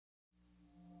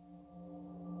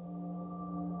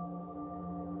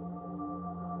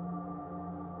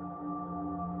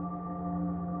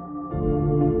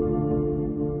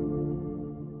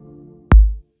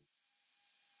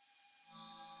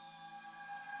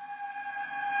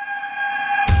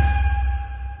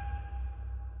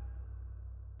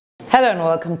Hello and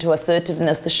welcome to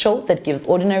Assertiveness, the show that gives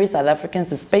ordinary South Africans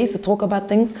the space to talk about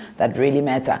things that really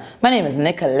matter. My name is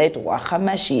Nicolette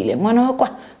Mashile.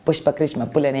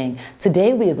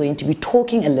 Today we are going to be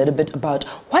talking a little bit about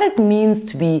what it means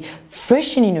to be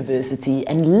fresh in university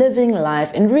and living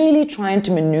life and really trying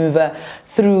to maneuver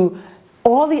through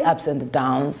all the ups and the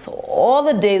downs, all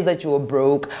the days that you were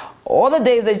broke, all the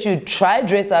days that you tried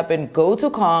dress up and go to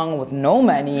Kong with no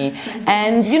money,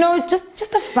 and you know,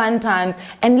 just the fun times.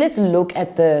 And let's look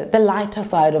at the lighter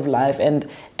side of life and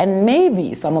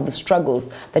maybe some of the struggles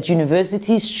that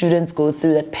university students go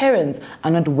through that parents are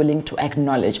not willing to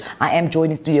acknowledge. I am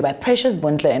joined in studio by Precious,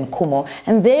 Bontle and Kumo,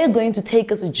 and they're going to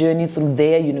take us a journey through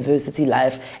their university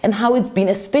life and how it's been,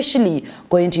 especially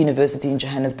going to university in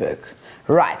Johannesburg.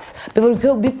 Right,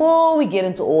 before we get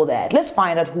into all that, let's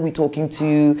find out who we're talking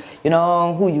to, you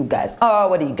know, who you guys are,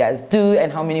 what do you guys do,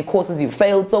 and how many courses you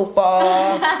failed so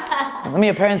far. Some of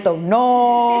your parents don't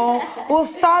know. We'll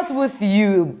start with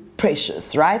you,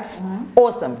 Precious, right?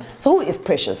 Awesome. So who is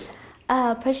Precious?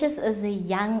 Precious is a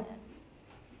young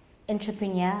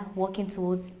entrepreneur working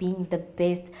towards being the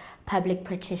best public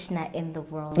practitioner in the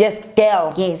world. Yes,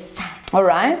 girl. Yes. All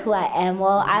right. That's who I am.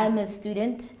 Well, I'm a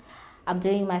student. I'm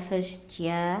doing my first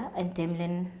year in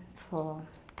Demlin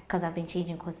because I've been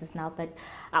changing courses now, but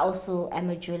I also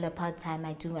am a jeweler part-time.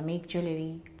 I make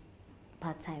jewelry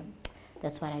part-time.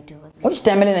 That's what I do. Which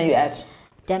Demlin are you at?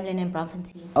 Demlin in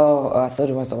Braamfontein. Oh, I thought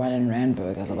it was the one in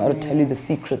Randburg. I was about to tell you the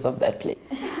secrets of that place.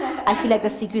 I feel like the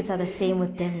secrets are the same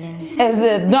with Demlin. Is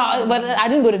it? No, but I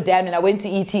didn't go to Demlin. I went to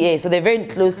ETA, so they're very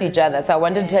close to each other. So I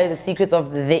wanted to tell you the secrets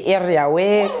of the area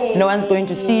where no one's going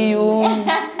to see you.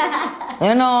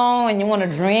 You know, when you want to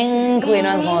drink, when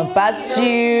no one's going to bust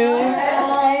you.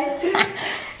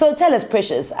 So tell us,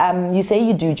 Precious, you say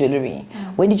you do jewelry.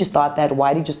 When did you start that?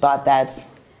 Why did you start that?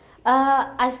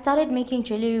 I started making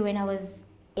jewelry when I was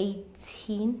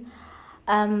 18.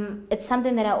 It's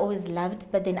something that I always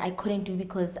loved, but then I couldn't do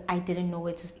because I didn't know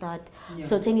where to start. Yeah.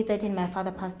 So 2013, my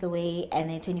father passed away, and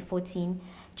then 2014,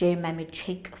 during my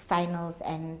matric finals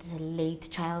and late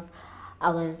trials,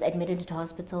 I was admitted to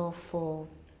hospital for,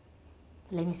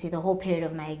 let me say, the whole period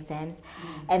of my exams.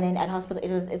 And then at hospital,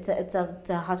 it's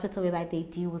a hospital whereby they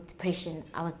deal with depression.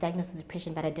 I was diagnosed with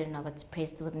depression, but I didn't know I was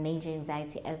depressed with major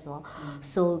anxiety as well.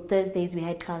 So Thursdays we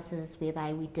had classes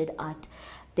whereby we did art.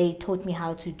 They taught me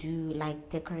how to do, like,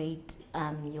 decorate,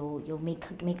 you'll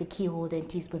make a key holder and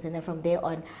teaspoons, and then from there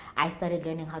on I started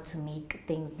learning how to make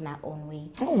things my own way.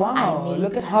 Oh wow,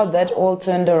 look at how that all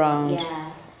turned around.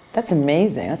 Yeah. That's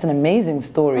amazing. That's an amazing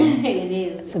story. It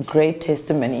is. It's a great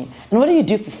testimony. And what do you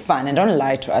do for fun? And don't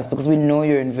lie to us because we know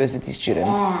you're a university student.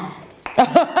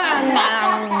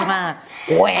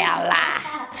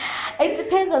 It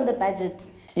depends on the budget.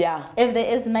 Yeah. If there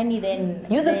is money, then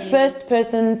you're the first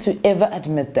person to ever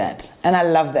admit that, and I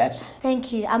love that.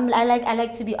 Thank you. I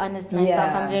like to be honest myself.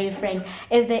 Yeah. I'm very frank.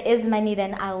 If there is money,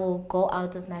 then I will go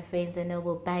out with my friends and I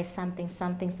will buy some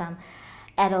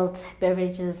adult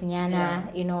beverages,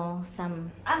 nyana, you know,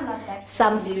 some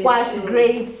squashed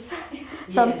grapes,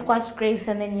 some squashed grapes,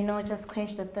 and then, you know, just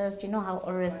quench the thirst. You know how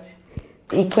Oris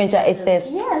quench a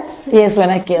thirst. Yes. Yes, when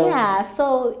I kill. Yeah,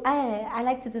 so I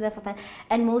like to do that for fun,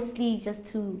 and mostly just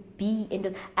to be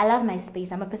indoors. I love my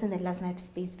space. I'm a person that loves my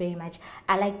space very much.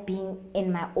 I like being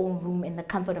in my own room, in the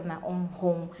comfort of my own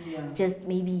home. Yeah. Just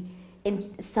maybe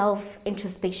in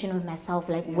self-introspection with myself,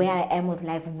 like where I am with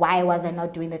life, why was I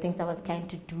not doing the things that I was planning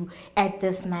to do at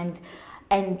this month,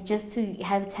 and just to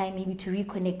have time maybe to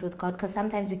reconnect with God, because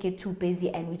sometimes we get too busy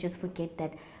and we just forget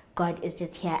that God is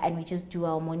just here, and we just do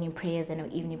our morning prayers and our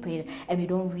evening prayers, and we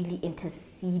don't really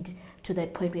intercede to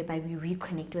that point whereby we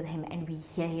reconnect with Him and we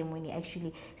hear Him when He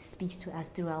actually speaks to us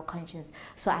through our conscience.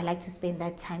 So I like to spend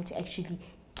that time to actually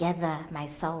gather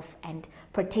myself and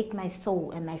protect my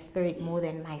soul and my spirit more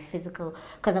than my physical,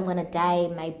 because I'm gonna die,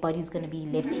 my body's gonna be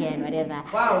left here and whatever.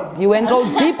 Wow, you went all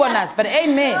deep on us, but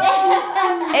amen.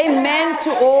 Amen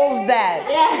to all that.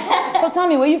 Yeah. So tell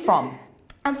me, where are you from?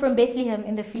 I'm from Bethlehem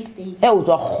in the Free State. Hey, it's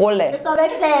a hole. It's a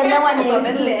Bethlehem, no one is.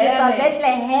 It's a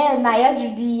Bethlehem, Naya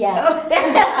Judea.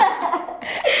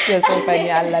 You're so funny,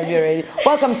 I love you already.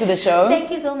 Welcome to the show. Thank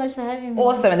you so much for having me.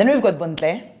 Awesome, and then we've got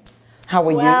Bontle. How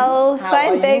are you? Well,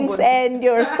 fine, thanks, and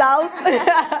yourself?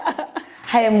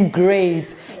 I am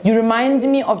great. You remind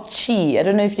me of Chi. I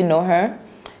don't know if you know her.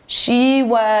 She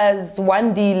was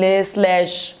one Dile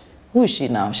 / who is she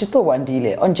now? She's still one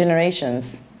Dile on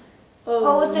Generations. Yes.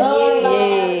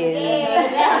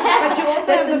 But you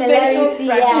also have the facial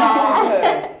structure of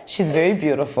her. She's very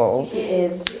beautiful. She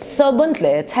is. So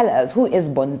Bontle, tell us, who is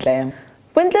Bontle?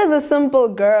 Bontle is a simple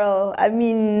girl. I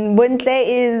mean, Bontle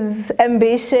is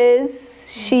ambitious.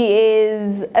 She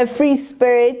is a free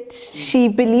spirit. She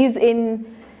believes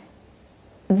in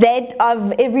that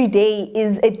of every day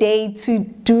is a day to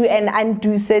do and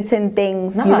undo certain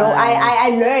things. Nice. You know,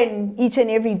 I learn each and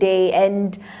every day,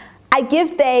 and I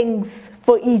give thanks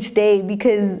for each day,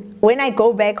 because when I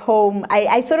go back home,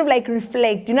 I sort of like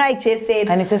reflect. You know, I just said,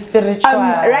 and it's a spiritual.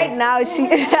 Right now,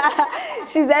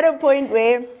 she's at a point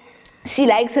where she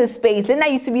likes her space. And I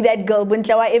used to be that girl,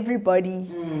 Buntlawa everybody.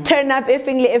 Turn up,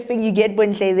 effing, you get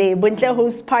Buntle there. Buntle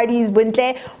host parties,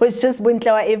 Buntle was just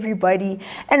Buntlawa everybody.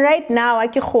 And right now,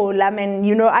 and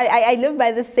you know, I live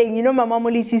by this saying, you know, my mom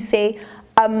always used to say,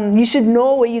 you should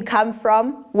know where you come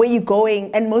from, where you're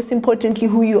going, and most importantly,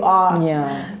 who you are.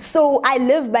 Yeah. So I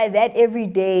live by that every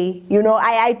day. You know,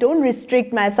 I don't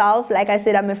restrict myself. Like I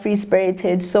said, I'm a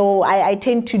free-spirited, so I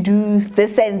tend to do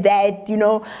this and that. You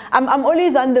know, I'm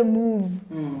always on the move.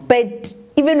 But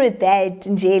even with that,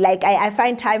 Jay, like I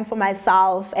find time for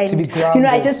myself, and to be grounded. you know,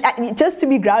 I just to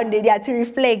be grounded, yeah, to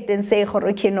reflect and say,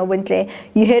 okay, no, Buntle,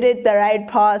 you headed the right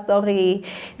path, or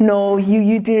no,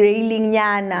 you derailing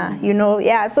nyana, you know,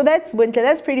 yeah. So that's Buntle,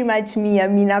 that's pretty much me. I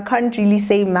mean, I can't really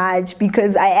say much,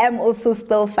 because I am also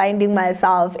still finding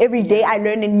myself. Every day I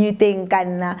learn a new thing,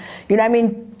 and you know, I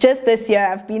mean, just this year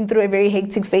I've been through a very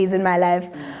hectic phase in my life,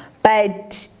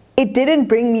 but it didn't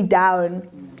bring me down.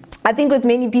 I think with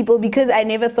many people, because I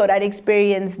never thought I'd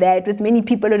experience that, with many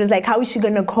people it was like, how is she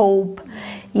going to cope?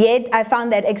 Yet I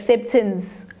found that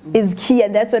acceptance is key,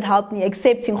 and that's what helped me,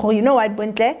 accepting, oh, you know what,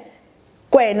 Buntle?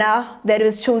 Kwena, that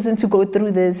was chosen to go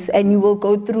through this, and you will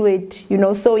go through it, you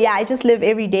know. So yeah, I just live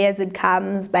every day as it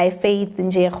comes, by faith,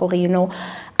 and you know.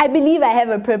 I believe I have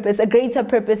a purpose, a greater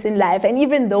purpose in life, and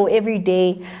even though every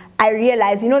day I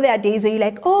realize, you know, there are days where you're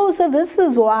like, oh, so this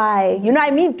is why. You know,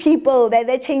 I meet people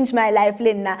that changed my life,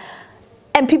 Linda.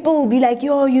 And people will be like,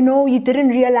 yo, you know, you didn't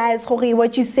realize, Jorge,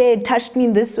 what you said touched me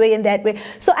in this way and that way.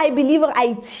 So I believe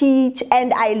I teach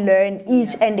and I learn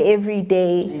each and every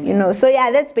day, you know. So yeah,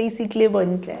 that's basically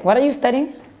what are you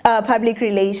studying? Public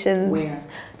relations. Where?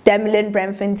 Damelin,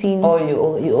 Braamfontein.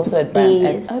 Oh, you also at Bram?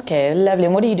 Yes. Okay, lovely.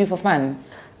 And what do you do for fun?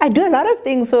 I do a lot of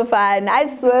things for fun. I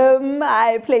swim,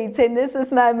 I play tennis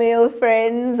with my male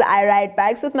friends, I ride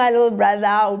bikes with my little brother,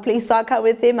 I play soccer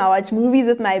with him, I watch movies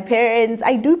with my parents.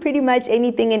 I do pretty much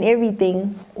anything and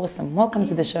everything. Awesome. Welcome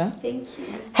to the show. Thank you.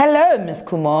 Hello, Miss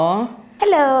Kumo.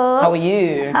 Hello. How are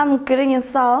you? I'm good, and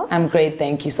yourself? I'm great,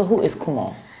 thank you. So who is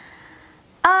Kumo?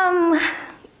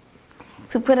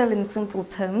 To put it in simple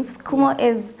terms, Kumo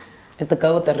is the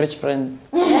girl with the rich friends.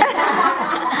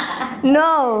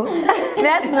 No,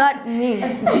 that's not me.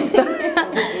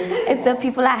 It's the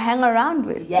people I hang around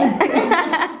with. Yeah.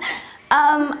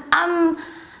 I'm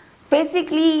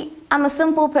a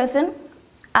simple person.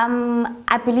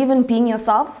 I believe in being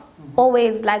yourself.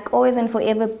 Always and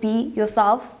forever be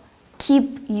yourself.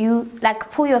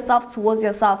 Pull yourself towards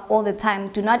yourself all the time.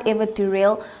 Do not ever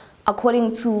derail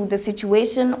according to the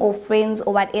situation or friends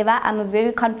or whatever. I'm a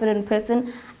very confident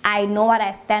person. I know what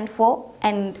I stand for,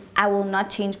 and I will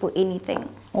not change for anything.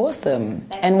 Awesome.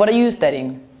 And what are you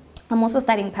studying? I'm also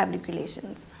studying public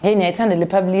relations. Hey,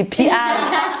 public PR. Do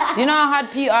you know how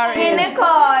hard PR is?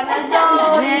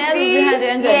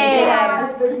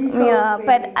 Yeah,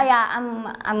 but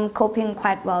I'm coping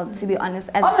quite well, to be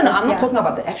honest. No, I'm not talking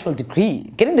about the actual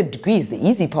degree. Getting the degree is the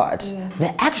easy part.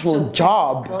 The actual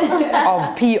job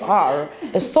of PR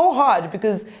is so hard,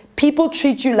 because people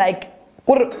treat you like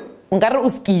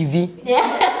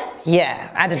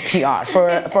yeah, I did PR for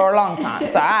a long time,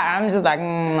 so I'm just like,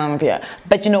 I'm PR.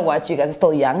 But you know what? You guys are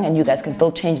still young, and you guys can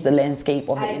still change the landscape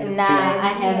of the industry. I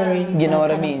have already. You know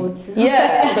what I mean?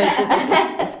 Yeah, so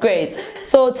it's great.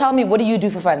 So tell me, what do you do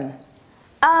for fun?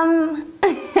 I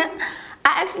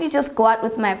actually just go out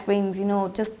with my friends, you know,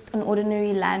 just an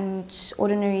ordinary lunch,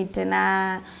 ordinary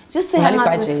dinner, just to hang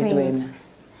out with friends.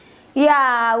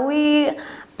 Yeah,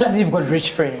 Plus, you've got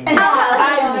rich friends.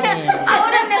 I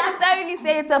wouldn't necessarily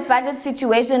say it's a budget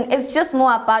situation. It's just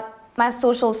more about my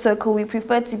social circle. We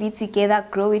prefer to be together,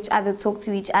 grow each other, talk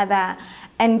to each other,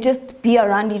 and just be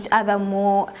around each other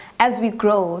more as we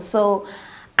grow. So,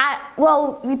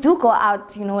 we do go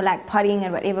out, you know, like partying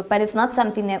and whatever, but it's not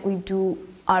something that we do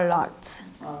a lot.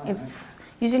 It's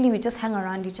usually we just hang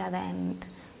around each other and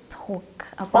talk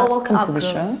about welcome our to the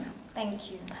growth. show.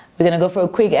 Thank you. We're going to go for a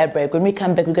quick ad break. When we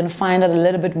come back, we're going to find out a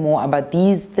little bit more about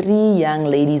these three young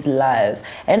ladies' lives.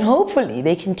 And hopefully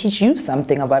they can teach you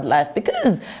something about life.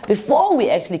 Because before we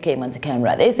actually came onto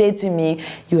camera, they said to me,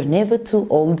 you're never too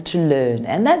old to learn.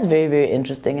 And that's very, very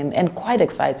interesting and quite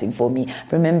exciting for me.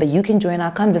 Remember, you can join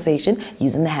our conversation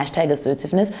using the hashtag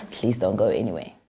assertiveness. Please don't go anywhere.